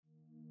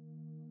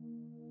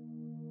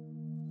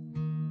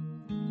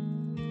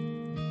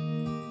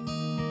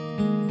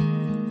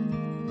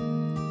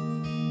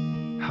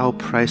How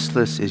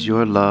priceless is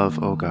your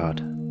love, O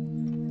God!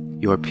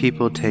 Your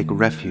people take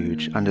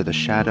refuge under the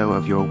shadow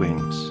of your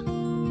wings.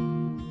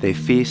 They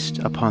feast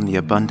upon the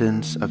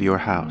abundance of your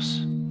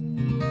house.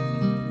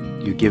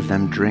 You give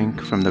them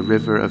drink from the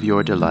river of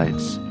your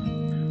delights.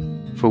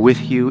 For with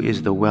you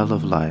is the well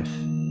of life,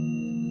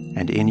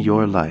 and in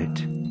your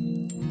light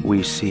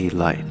we see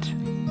light.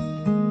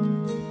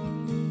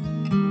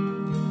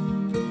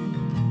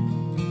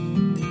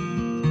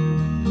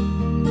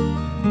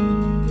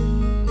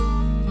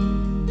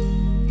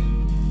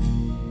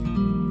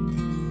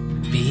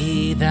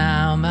 Be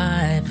thou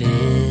my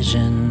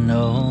vision,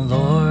 O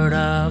Lord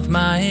of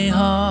my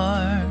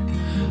heart.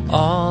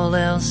 All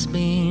else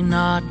be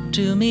not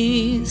to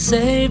me,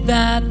 save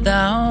that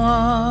thou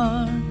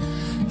art.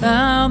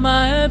 Thou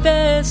my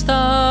best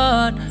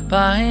thought,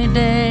 by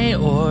day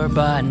or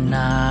by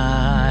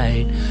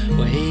night,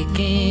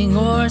 waking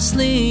or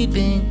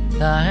sleeping,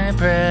 thy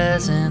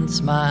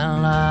presence my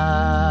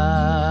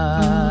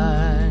light.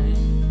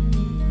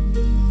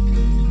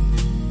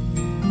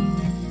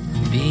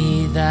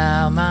 Be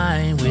thou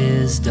my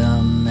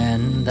wisdom,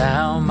 and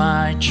thou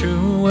my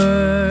true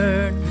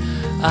word.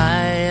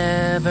 I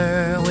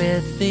ever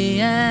with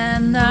thee,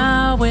 and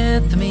thou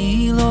with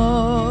me,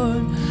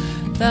 Lord.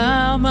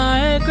 Thou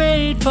my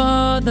great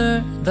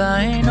Father,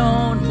 thine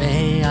own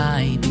may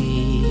I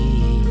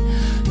be.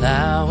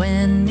 Thou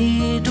in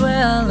me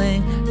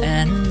dwelling,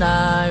 and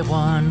I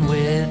one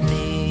with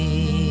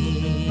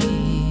thee.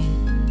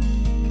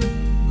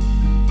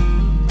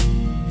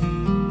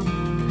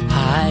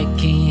 High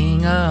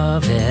King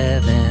of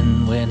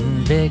heaven,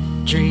 when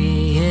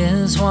victory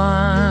is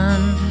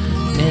won,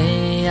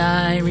 may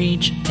I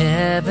reach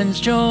heaven's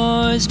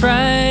joys,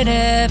 bright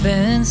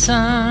heaven's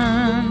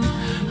sun.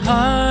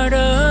 Heart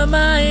of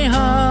my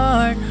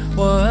heart,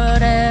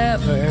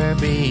 whatever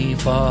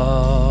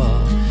befall,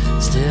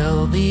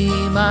 still be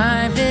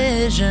my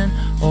vision,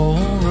 O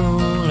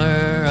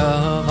ruler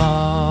of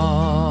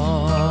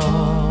all.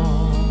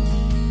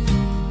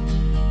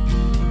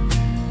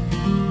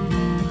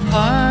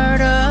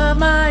 Heart of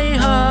my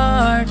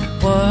heart,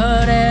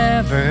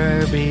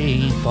 whatever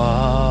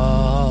befall,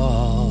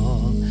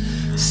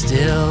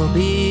 still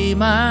be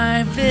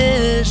my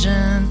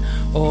vision,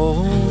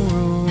 O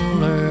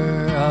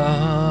ruler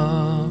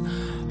of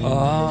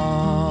all.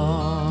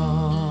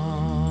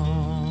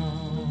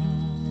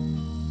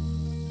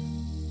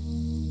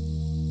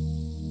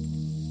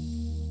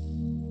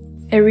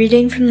 A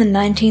reading from the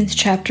 19th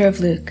chapter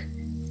of Luke.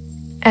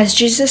 As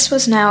Jesus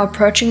was now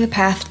approaching the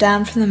path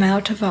down from the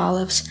Mount of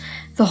Olives,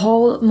 the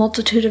whole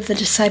multitude of the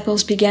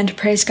disciples began to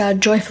praise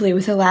God joyfully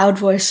with a loud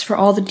voice for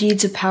all the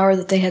deeds of power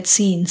that they had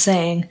seen,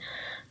 saying,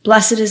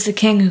 "Blessed is the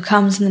King who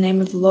comes in the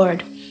name of the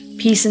Lord,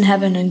 peace in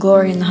heaven and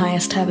glory in the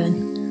highest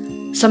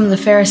heaven." Some of the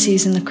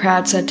Pharisees in the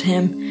crowd said to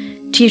him,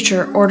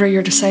 "Teacher, order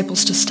your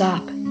disciples to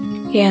stop."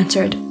 He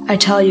answered, "I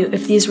tell you,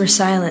 if these were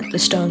silent, the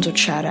stones would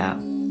shout out."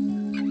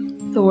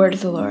 The word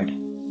of the Lord.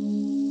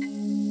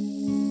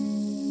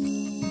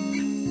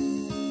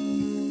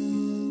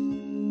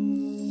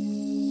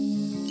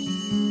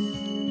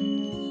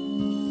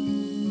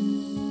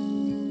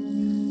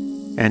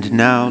 And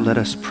now let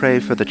us pray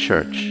for the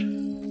Church,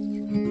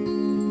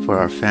 for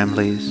our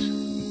families,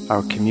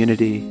 our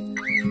community,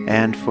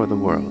 and for the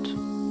world.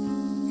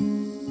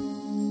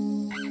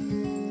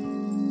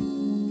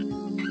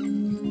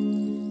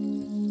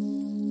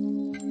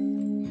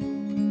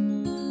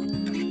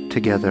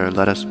 Together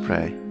let us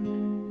pray.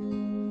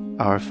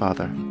 Our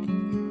Father,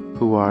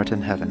 who art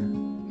in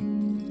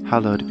heaven,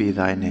 hallowed be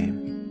thy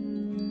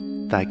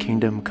name. Thy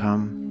kingdom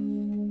come,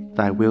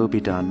 thy will be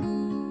done,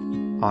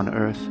 on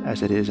earth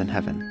as it is in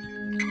heaven.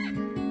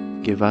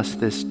 Give us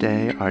this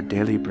day our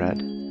daily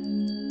bread,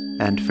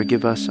 and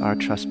forgive us our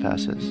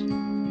trespasses,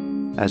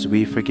 as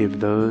we forgive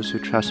those who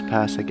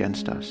trespass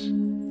against us.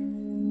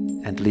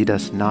 And lead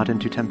us not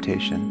into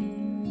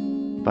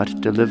temptation, but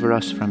deliver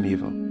us from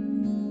evil.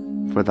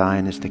 For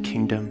thine is the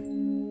kingdom,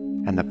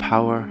 and the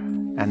power,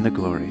 and the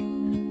glory,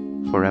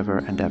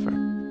 forever and ever.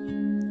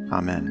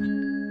 Amen.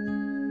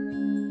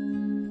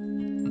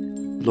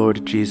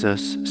 Lord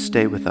Jesus,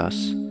 stay with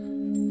us,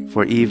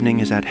 for evening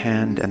is at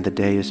hand and the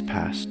day is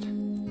past.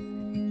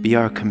 Be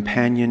our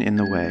companion in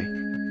the way.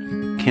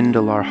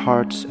 Kindle our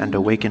hearts and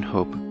awaken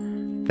hope,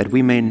 that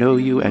we may know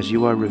you as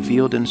you are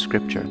revealed in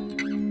Scripture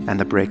and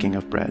the breaking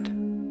of bread.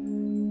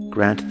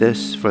 Grant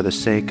this for the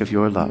sake of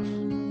your love.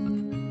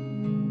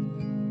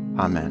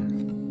 Amen.